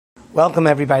Welcome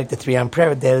everybody to 3 on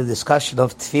Prayer, daily discussion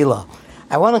of Tefillah.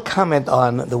 I want to comment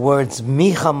on the words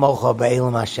Mi chamocha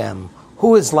be'elim Hashem.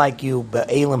 Who is like you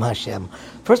be'elim Hashem?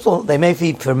 First of all, they may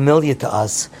be familiar to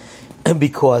us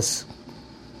because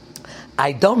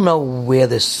I don't know where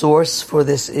the source for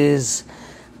this is,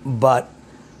 but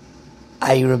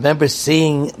I remember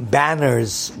seeing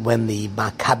banners when the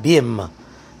Maccabim,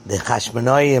 the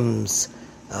Hashmonaim's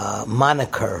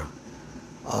moniker,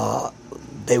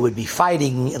 they would be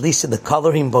fighting, at least in the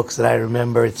coloring books that I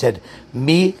remember, it said,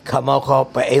 Mi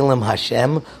kamocha ba'elim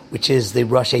Hashem, which is the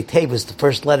Roshei Tevis, the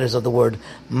first letters of the word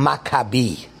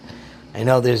Maccabi. I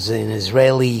know there's an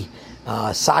Israeli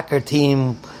soccer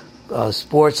team,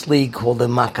 sports league called the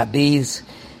Maccabees,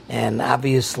 and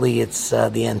obviously it's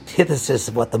the antithesis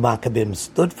of what the Maccabim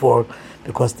stood for,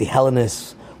 because the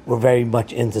Hellenists were very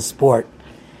much into sport.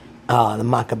 The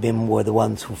Maccabim were the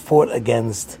ones who fought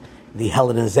against the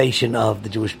Hellenization of the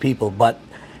Jewish people, but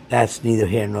that's neither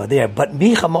here nor there. But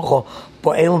Mi chamocha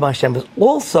ba'elim Hashem is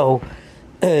also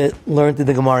learned in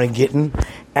the Gemara in Gittin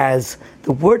as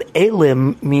the word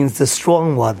Elim means the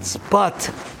strong ones, but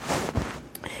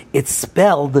it's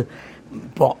spelled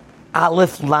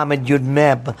Aleph Lamed Yud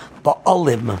Mem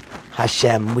ba'olim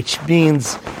Hashem, which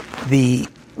means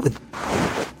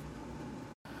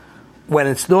when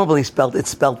it's normally spelled, it's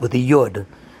spelled with a Yud.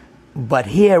 But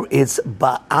here it's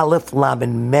Ba'alef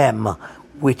Lamed Mem,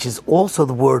 which is also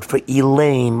the word for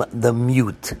Elaim, the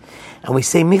mute. And we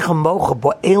say, Mi chamocha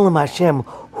ba'elim Hashem,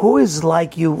 who is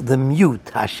like you, the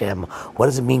mute Hashem? What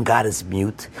does it mean God is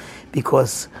mute?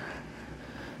 Because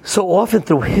so often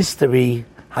through history,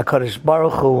 HaKadosh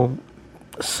Baruch Hu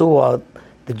saw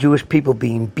the Jewish people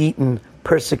being beaten,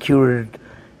 persecuted,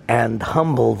 and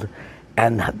humbled,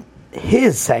 and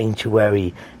His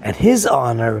sanctuary and His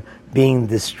honor being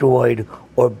destroyed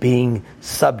or being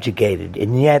subjugated.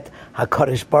 And yet,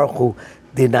 HaKadosh Baruch Hu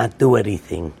did not do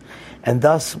anything. And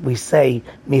thus we say,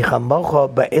 Mi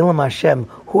chamocha ba'elim Hashem,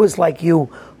 who is like you,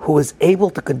 who is able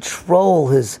to control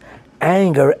his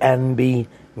anger and be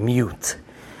mute.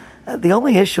 The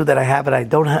only issue that I have, and I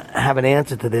don't have an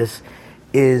answer to this,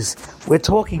 is we're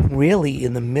talking really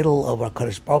in the middle of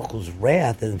HaKadosh Baruch Hu's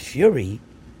wrath and fury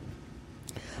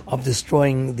of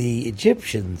destroying the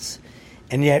Egyptians.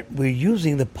 And yet we're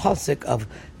using the pasuk of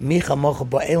Mi chamocha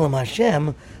ba'elim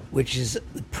Hashem, which is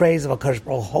the praise of HaKadosh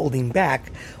Baruch Hu holding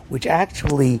back, which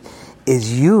actually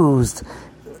is used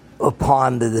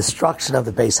upon the destruction of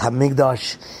the Beis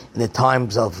Hamikdash in the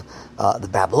times of the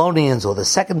Babylonians, or the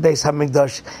second Beis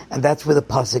Hamikdash, and that's where the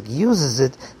pasuk uses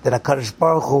it, that HaKadosh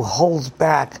Baruch Hu holds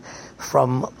back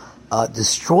from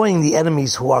destroying the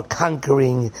enemies who are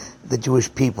conquering the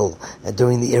Jewish people.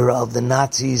 During the era of the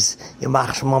Nazis,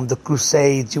 Yamach Shemam, the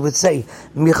Crusades, you would say,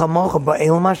 Mi chamocha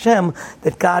ba'elim Hashem,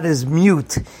 that God is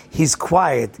mute, He's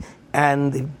quiet,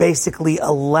 and basically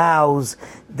allows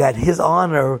that His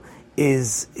honor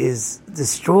is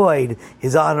destroyed,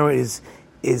 His honor is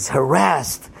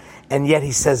harassed, and yet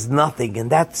He says nothing. And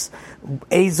that's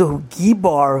Ezohu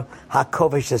Gibar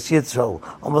HaKovesh Yisrael,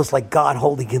 almost like God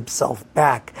holding Himself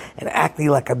back and acting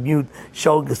like a mute,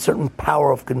 showing a certain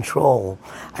power of control.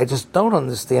 I just don't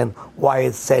understand why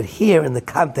it's said here in the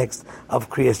context of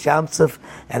Kriyas Yamsuf.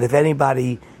 And if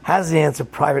anybody has an answer,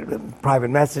 private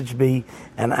message me,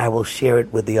 and I will share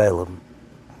it with the Olam.